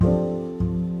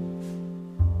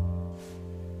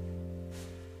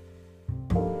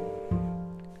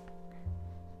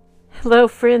Hello,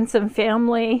 friends and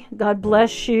family. God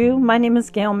bless you. My name is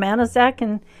Gail Manizak,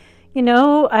 and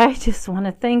I just want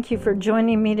to thank you for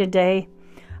joining me today.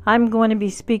 I'm going to be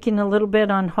speaking a little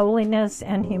bit on holiness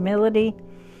and humility.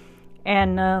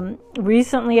 And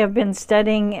recently I've been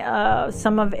studying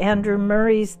some of Andrew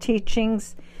Murray's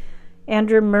teachings.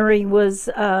 Andrew Murray was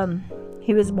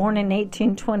he was born in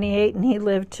 1828 and he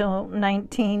lived till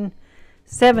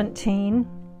 1917.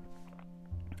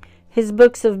 His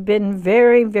books have been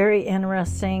very, very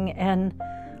interesting, and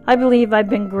I believe I've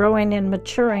been growing and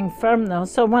maturing from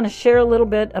those. So I want to share a little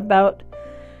bit about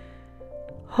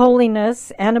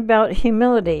holiness and about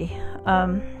humility.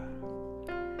 I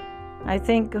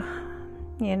think,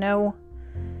 you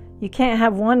can't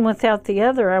have one without the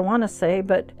other, I want to say,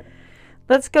 but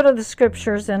let's go to the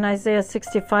scriptures. In Isaiah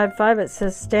 65:5, it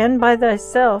says, "Stand by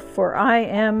thyself, for I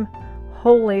am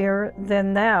holier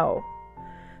than thou."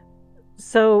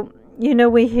 So,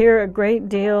 we hear a great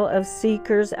deal of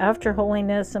seekers after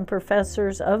holiness and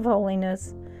professors of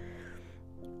holiness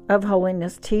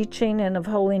teaching and of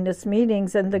holiness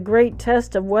meetings. And the great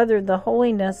test of whether the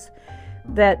holiness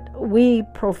that we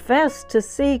profess to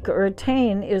seek or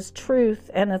attain is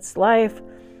truth and its life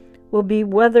will be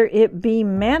whether it be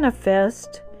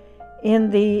manifest in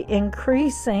the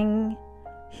increasing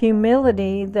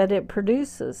humility that it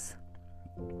produces.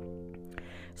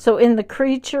 So in the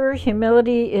creature,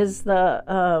 humility is the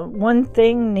one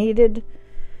thing needed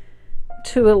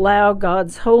to allow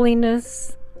God's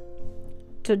holiness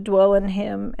to dwell in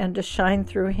him and to shine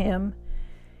through him.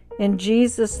 In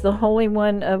Jesus, the Holy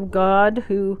One of God,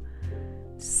 who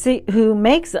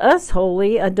makes us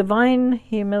holy, a divine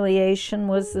humiliation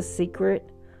was the secret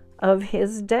of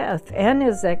his death and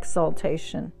his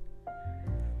exaltation.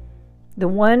 The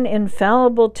one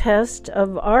infallible test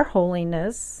of our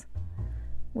holiness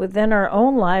within our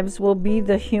own lives will be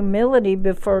the humility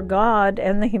before God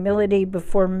and the humility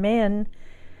before men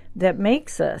that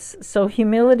makes us. So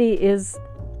humility is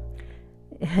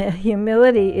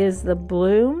the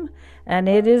bloom, and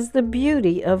it is the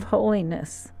beauty of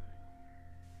holiness.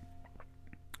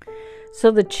 So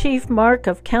the chief mark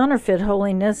of counterfeit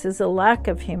holiness is a lack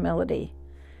of humility.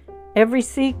 Every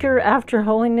seeker after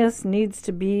holiness needs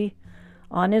to be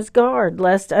on his guard,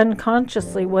 lest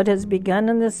unconsciously what has begun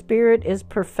in the spirit is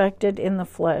perfected in the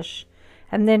flesh,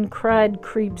 and then pride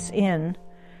creeps in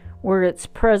where its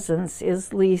presence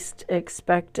is least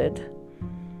expected.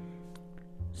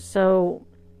 So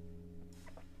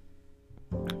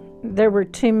there were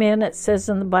two men, it says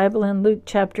in the Bible in Luke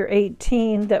chapter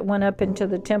 18, that went up into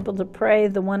the temple to pray,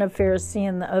 the one a Pharisee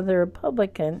and the other a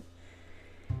publican.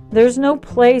 There's no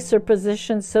place or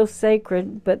position so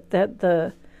sacred but that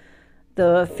the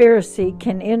Pharisee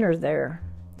can enter there.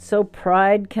 So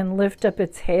pride can lift up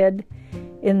its head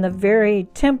in the very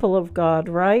temple of God,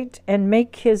 right? And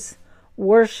make his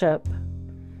worship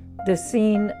the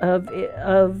scene of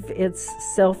its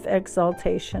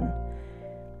self-exaltation.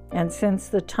 And since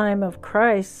the time of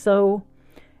Christ so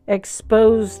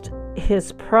exposed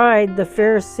his pride, the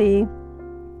Pharisee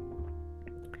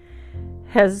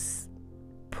has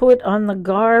put on the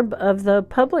garb of the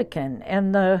publican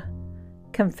and the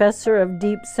confessor of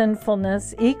deep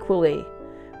sinfulness equally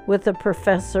with the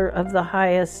professor of the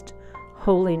highest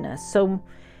holiness. So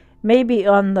maybe we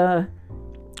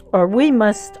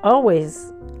must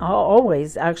always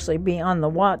actually be on the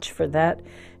watch for that.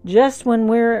 Just when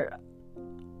we're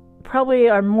probably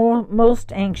are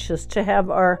most anxious to have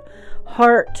our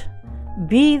heart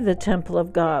be the temple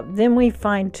of God, then we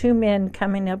find two men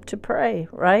coming up to pray,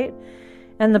 right?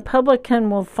 And the publican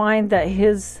will find that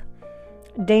his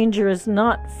danger is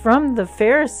not from the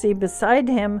Pharisee beside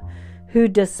him who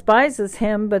despises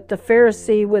him, but the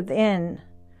Pharisee within,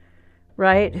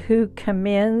 right, who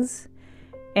commends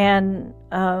and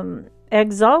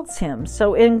exalts him.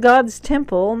 So in God's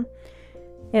temple,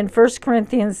 in 1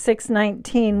 Corinthians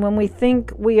 6:19, when we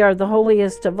think we are the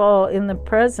holiest of all in the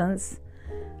presence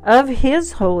of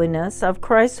his holiness, of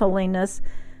Christ's holiness,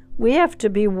 we have to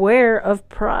beware of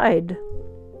pride.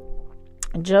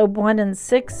 Job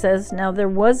 1:6 says, "Now there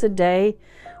was a day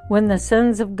when the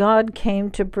sons of God came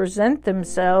to present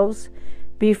themselves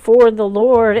before the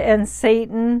Lord, and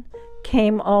Satan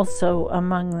came also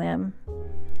among them."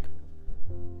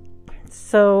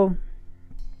 So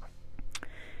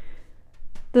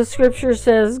the scripture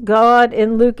says, God,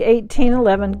 in Luke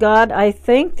 18:11, "God, I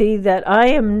thank thee that I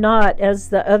am not as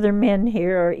the other men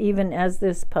here, or even as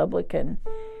this publican."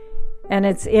 And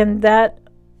it's in that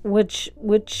which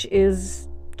is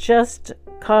just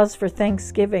cause for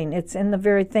thanksgiving. It's in the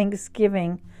very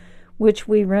thanksgiving which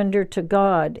we render to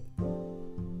God.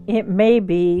 It may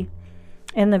be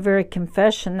in the very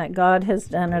confession that God has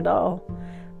done it all.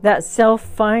 that self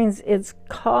finds its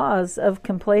cause of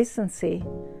complacency.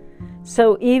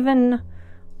 So even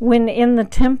when in the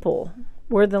temple,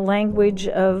 where the language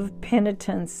of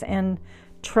penitence and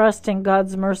trust in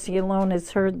God's mercy alone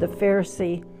is heard, the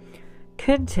Pharisee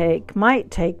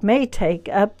may take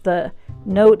up the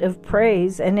note of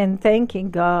praise, and in thanking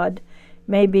God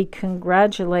may be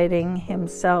congratulating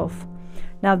himself.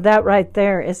 Now that right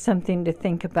there is something to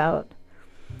think about.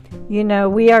 You know,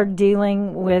 we are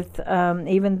dealing with,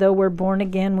 even though we're born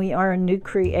again, we are a new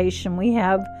creation. We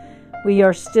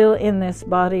are still in this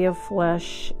body of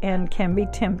flesh and can be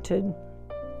tempted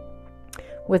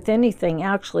with anything,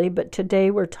 actually. But today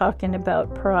we're talking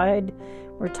about pride.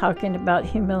 We're talking about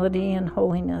humility and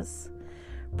holiness.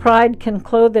 Pride can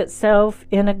clothe itself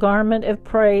in a garment of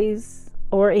praise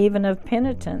or even of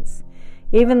penitence.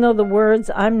 Even though the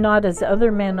words, "I'm not as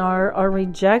other men are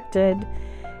rejected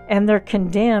and they're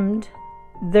condemned,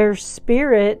 their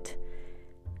spirit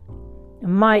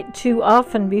might too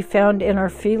often be found in our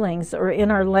feelings or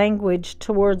in our language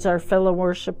towards our fellow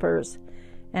worshipers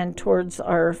and towards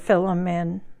our fellow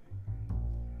men."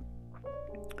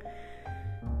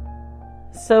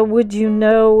 So would you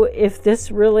know if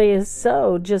this really is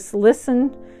so? Just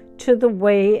listen to the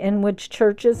way in which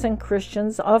churches and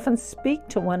Christians often speak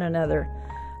to one another.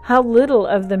 How little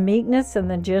of the meekness and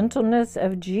the gentleness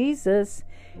of Jesus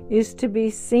is to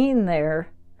be seen there.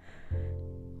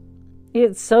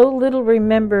 It's so little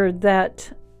remembered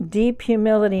that deep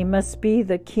humility must be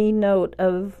the keynote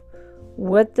of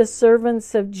what the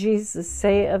servants of Jesus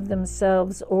say of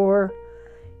themselves or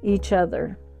each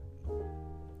other.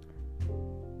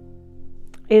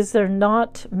 Is there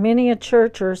not many a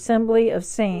church or assembly of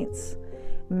saints,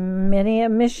 many a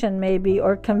mission maybe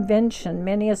or convention,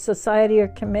 many a society or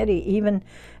committee, even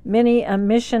many a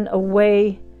mission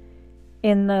away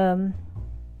in the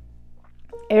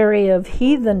area of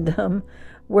heathendom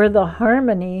where the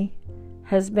harmony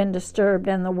has been disturbed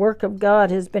and the work of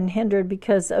God has been hindered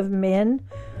because of men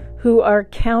who are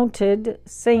counted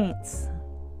saints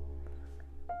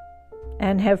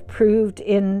and have proved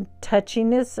in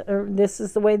touchiness, or this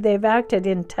is the way they've acted,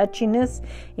 in touchiness,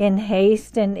 in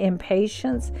haste and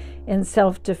impatience, in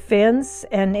self-defense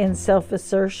and in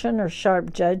self-assertion or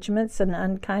sharp judgments and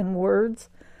unkind words.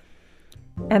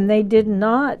 And they did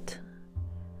not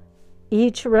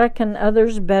each reckon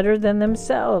others better than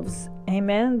themselves.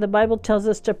 Amen. The Bible tells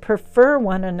us to prefer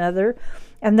one another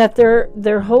and that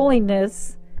their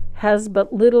holiness has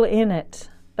but little in it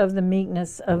of the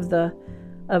meekness of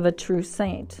a true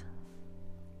saint.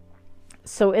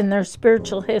 So in their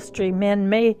spiritual history, men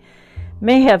may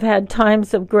have had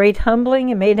times of great humbling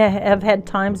and may have had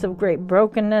times of great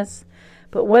brokenness,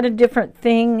 but what a different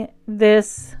thing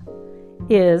this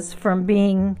is from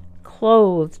being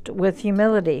clothed with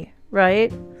humility,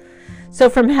 right? So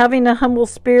from having a humble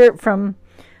spirit, from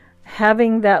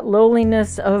having that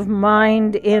lowliness of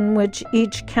mind in which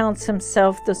each counts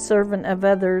himself the servant of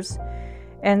others,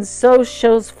 and so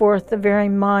shows forth the very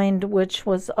mind which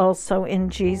was also in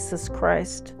Jesus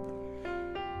Christ.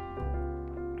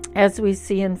 As we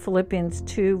see in Philippians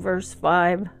 2, verse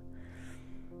 5.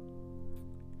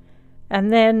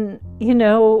 And then,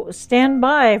 stand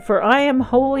by, for I am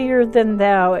holier than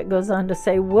thou. It goes on to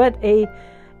say, what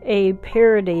a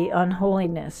parody on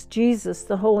holiness. Jesus,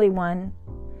 the Holy One,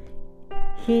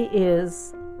 he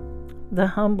is the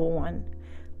humble one.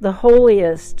 The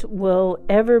holiest will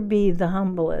ever be the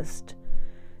humblest.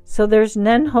 So there's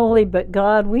none holy but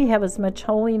God. We have as much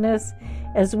holiness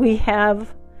as we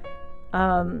have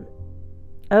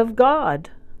of God.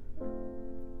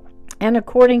 And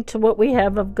according to what we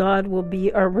have of God will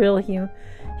be our real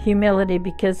humility,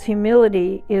 because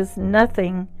humility is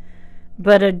nothing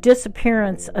but a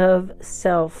disappearance of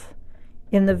self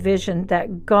in the vision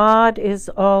that God is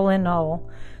all in all.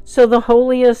 So the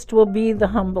holiest will be the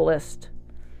humblest.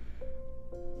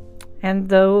 And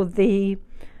though the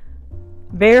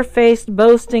barefaced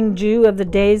boasting Jew of the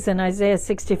days in Isaiah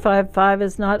 65:5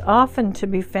 is not often to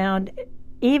be found,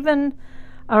 even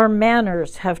our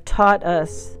manners have taught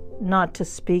us not to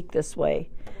speak this way.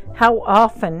 How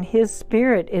often his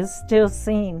spirit is still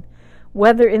seen,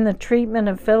 whether in the treatment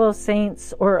of fellow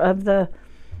saints or of the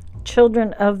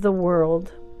children of the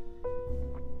world.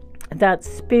 That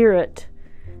spirit,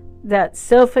 that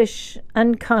selfish,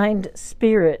 unkind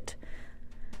spirit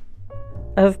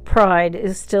of pride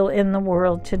is still in the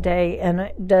world today, and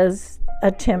it does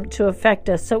attempt to affect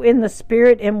us. So in the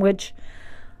spirit in which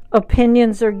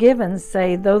opinions are given,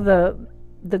 say, though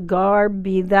the garb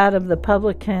be that of the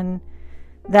publican,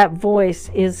 that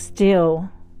voice is still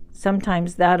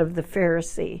sometimes that of the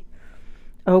Pharisee.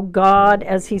 O God,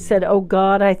 as he said, O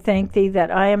God, I thank thee that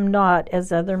I am not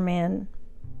as other men.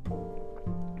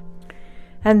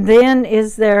 And then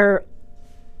is there,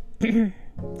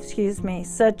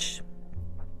 such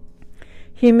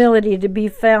humility to be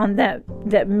found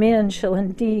that men shall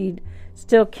indeed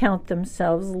still count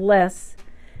themselves less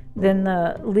than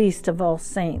the least of all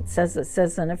saints, as it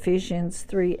says in Ephesians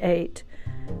 3:8,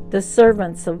 the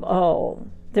servants of all.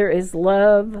 There is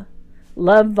love.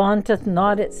 Love vaunteth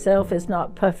not itself, is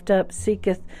not puffed up,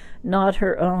 seeketh not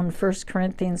her own. 1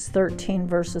 Corinthians 13,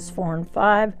 verses 4 and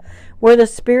 5. Where the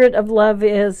spirit of love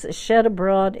is shed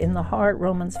abroad in the heart,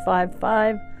 Romans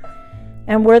 5:5.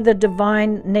 And where the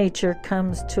divine nature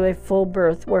comes to a full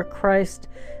birth, where Christ,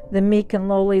 the meek and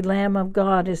lowly Lamb of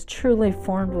God, is truly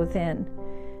formed within,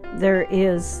 there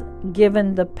is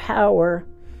given the power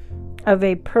of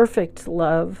a perfect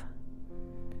love,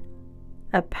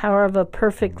 a power of a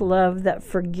perfect love that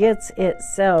forgets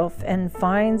itself and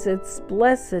finds its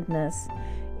blessedness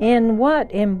in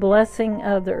what? In blessing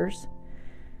others.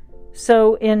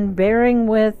 So in bearing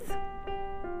with,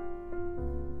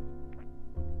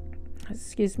 I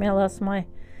lost my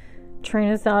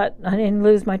train of thought. I didn't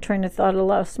lose my train of thought, I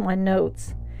lost my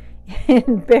notes.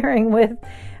 In bearing with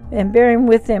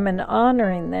them and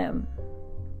honoring them,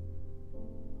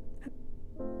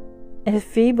 as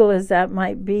feeble as that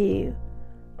might be,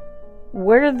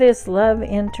 where this love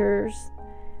enters,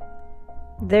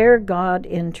 there God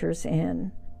enters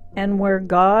in. And where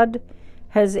God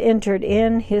has entered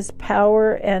in his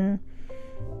power and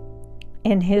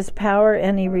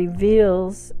he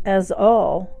reveals as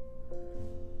all,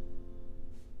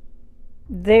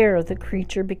 there the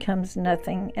creature becomes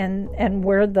nothing. And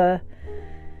where the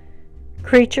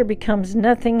creature becomes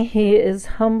nothing, he is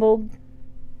humbled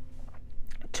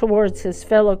towards his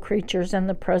fellow creatures, and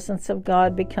the presence of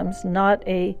God becomes not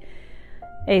a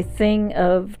thing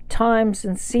of times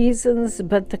and seasons,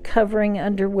 but the covering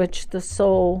under which the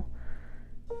soul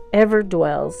ever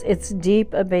dwells. Its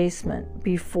deep abasement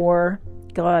before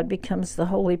God becomes the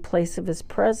holy place of his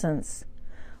presence,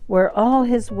 where all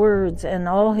his words and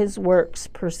all his works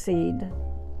proceed.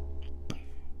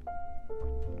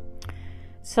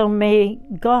 So may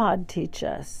God teach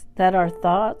us that our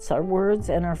thoughts, our words,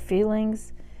 and our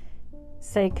feelings,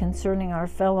 say concerning our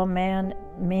fellow men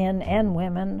and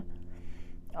women,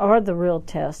 are the real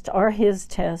test, are his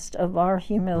test of our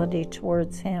humility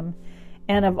towards him,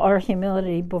 and of our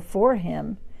humility before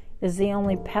him is the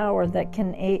only power that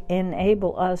can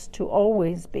enable us to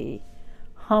always be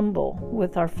humble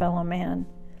with our fellow man.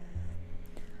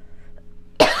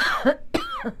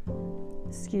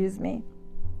 Excuse me.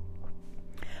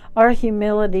 Our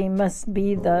humility must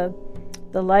be the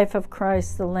life of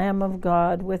Christ, the Lamb of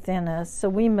God within us. So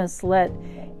we must let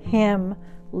him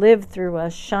live through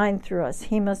us, shine through us.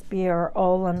 He must be our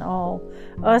all in all.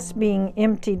 Us being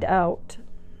emptied out.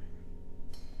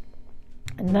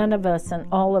 None of us and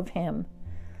all of him.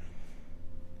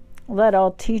 Let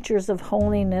all teachers of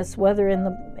holiness, whether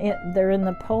they're in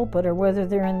the pulpit or whether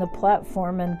they're in the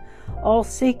platform, and all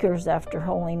seekers after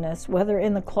holiness, whether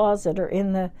in the closet or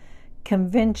in the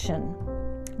convention,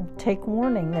 take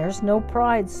warning. There's no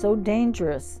pride so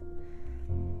dangerous,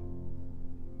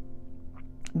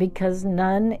 because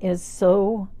none is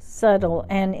so subtle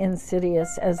and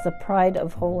insidious as the pride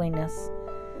of holiness.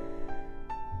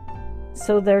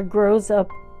 So there grows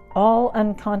up all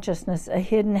unconsciousness, a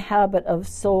hidden habit of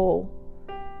soul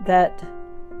that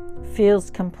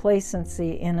feels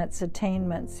complacency in its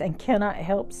attainments and cannot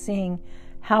help seeing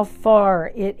how far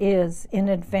it is in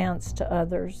advance to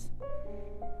others.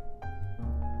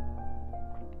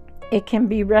 It can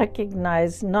be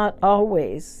recognized not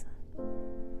always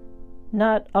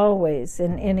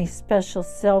in any special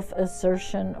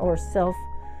self-assertion or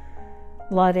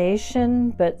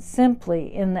self-laudation, but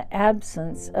simply in the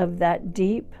absence of that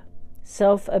deep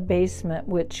self-abasement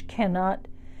which cannot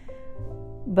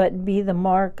but be the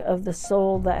mark of the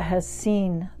soul that has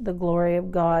seen the glory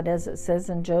of God, as it says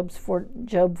in Job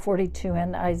 42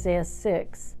 and Isaiah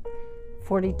 6,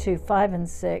 42, 5 and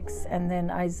 6, and then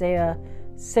Isaiah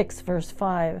 6, verse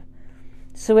 5.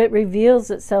 So it reveals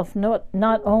itself not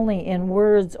only in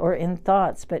words or in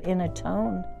thoughts, but in a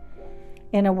tone,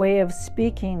 in a way of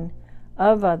speaking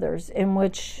of others, in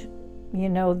which,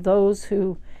 those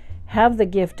who have the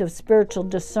gift of spiritual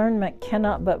discernment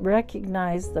cannot but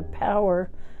recognize the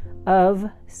power of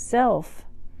self.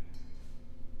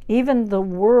 Even the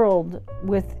world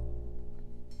with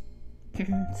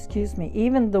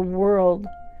even the world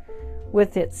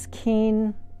with its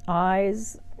keen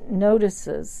eyes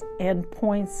notices and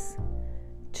points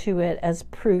to it as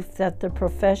proof that the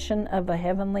profession of a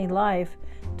heavenly life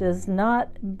does not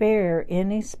bear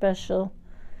any special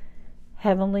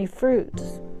heavenly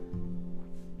fruits.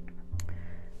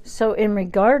 So in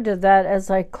regard to that, as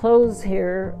I close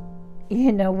here,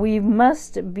 we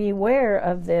must beware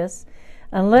of this.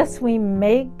 Unless we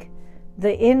make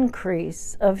the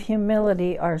increase of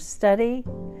humility our study,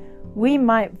 we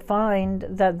might find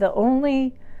that the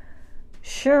only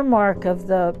sure mark of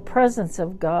the presence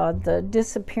of God, the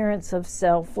disappearance of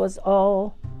self, was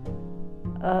all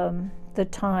the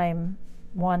time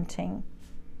wanting.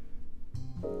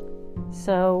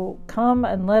 So come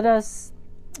and let us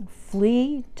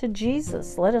flee to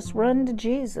Jesus. Let us run to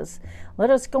Jesus. Let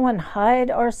us go and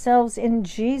hide ourselves in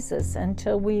Jesus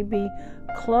until we be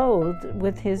clothed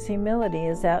with his humility.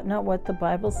 Is that not what the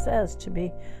Bible says? To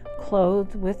be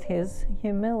clothed with his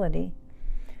humility.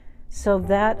 So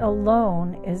that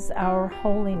alone is our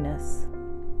holiness.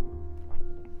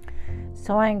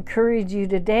 So I encourage you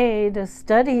today to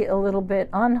study a little bit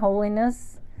on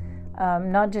holiness,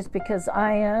 not just because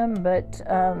I am, but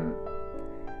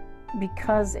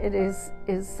because it is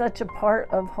such a part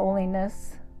of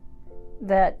holiness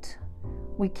that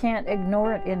we can't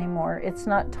ignore it anymore. It's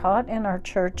not taught in our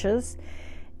churches.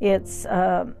 It's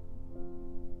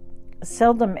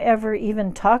seldom ever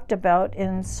even talked about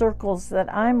in circles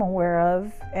that I'm aware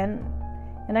of, and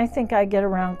I think I get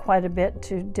around quite a bit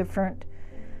to different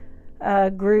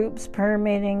groups, prayer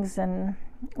meetings, and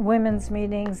women's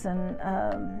meetings,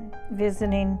 and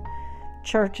visiting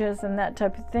churches and that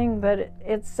type of thing, but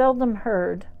it's seldom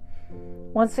heard.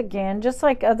 Once again, just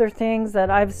like other things that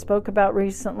I've spoke about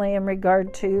recently in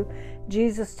regard to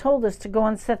Jesus told us to go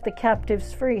and set the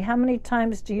captives free. How many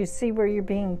times do you see where you're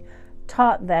being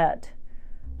taught that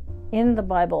in the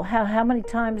Bible? How many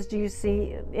times do you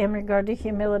see in regard to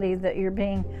humility that you're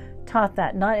being taught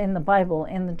that? Not in the Bible,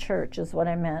 in the church is what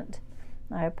I meant.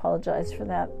 I apologize for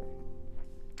that.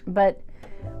 But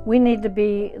we need to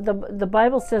be, the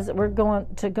Bible says that we're going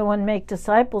to go and make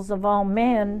disciples of all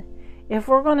men. If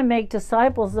we're going to make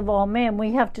disciples of all men,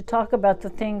 we have to talk about the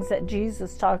things that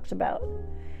Jesus talked about.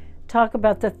 Talk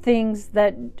about the things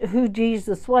that, who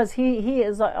Jesus was. He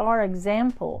is our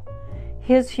example.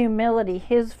 His humility,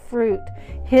 his fruit,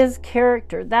 his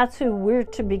character. That's who we're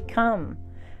to become.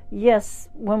 Yes,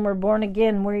 when we're born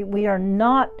again, we are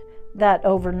not that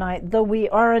overnight, though we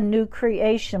are a new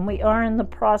creation. We are in the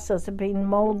process of being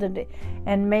molded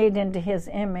and made into his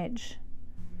image.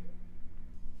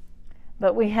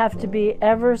 But we have to be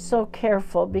ever so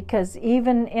careful, because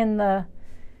even in the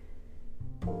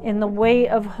way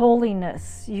of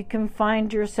holiness, you can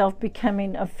find yourself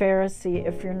becoming a Pharisee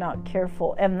if you're not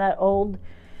careful. And that old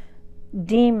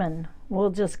demon, we'll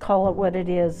just call it what it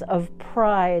is, of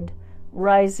pride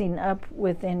rising up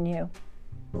within you.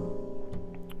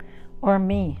 Or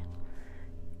me.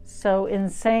 So in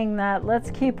saying that, let's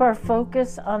keep our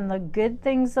focus on the good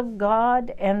things of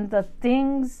God and the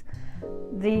things,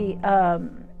 the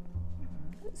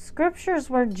scriptures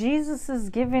where Jesus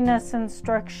is giving us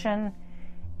instruction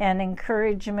and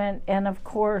encouragement, and of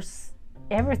course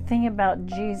everything about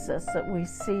Jesus that we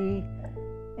see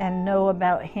and know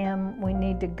about him. We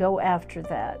need to go after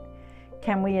that.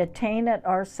 Can we attain it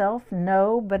ourselves?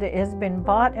 No, but it has been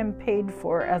bought and paid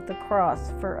for at the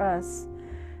cross for us.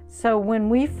 So when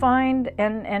we find,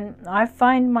 and I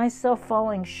find myself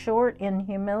falling short in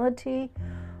humility,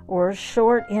 or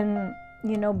short in,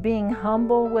 being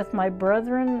humble with my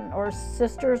brethren or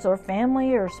sisters or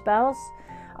family or spouse,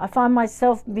 I find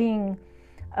myself being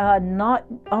not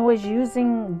always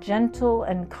using gentle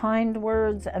and kind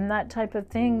words and that type of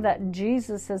thing that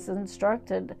Jesus has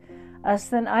instructed us,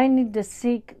 then I need to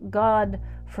seek God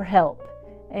for help.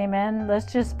 Amen.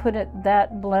 Let's just put it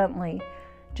that bluntly.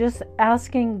 Just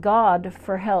asking God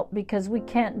for help, because we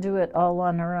can't do it all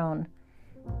on our own.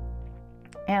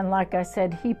 And like I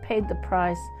said, he paid the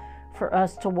price for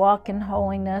us to walk in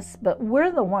holiness, but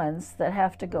we're the ones that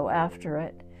have to go after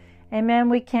it. Amen.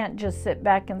 We can't just sit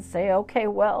back and say, okay,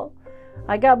 well,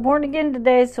 I got born again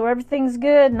today, so everything's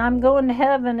good and I'm going to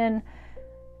heaven. And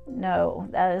no,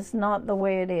 that is not the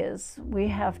way it is. We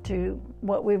have to,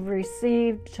 what we've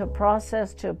received, to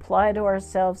process, to apply to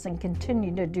ourselves, and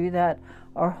continue to do that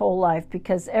our whole life,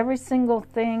 because every single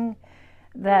thing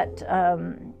that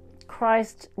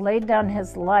Christ laid down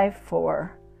his life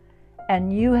for,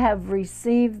 and you have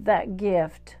received that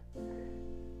gift,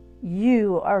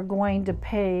 you are going to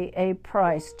pay a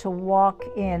price to walk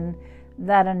in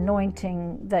that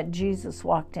anointing that Jesus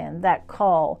walked in, that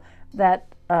call that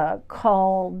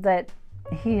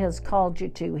he has called you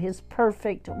to, his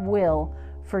perfect will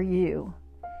for you.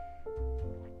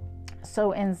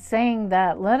 So in saying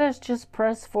that, let us just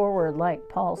press forward, like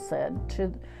Paul said,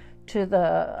 to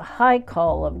the high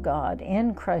call of God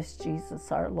in Christ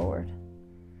Jesus our Lord.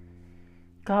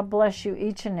 God bless you,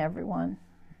 each and every one.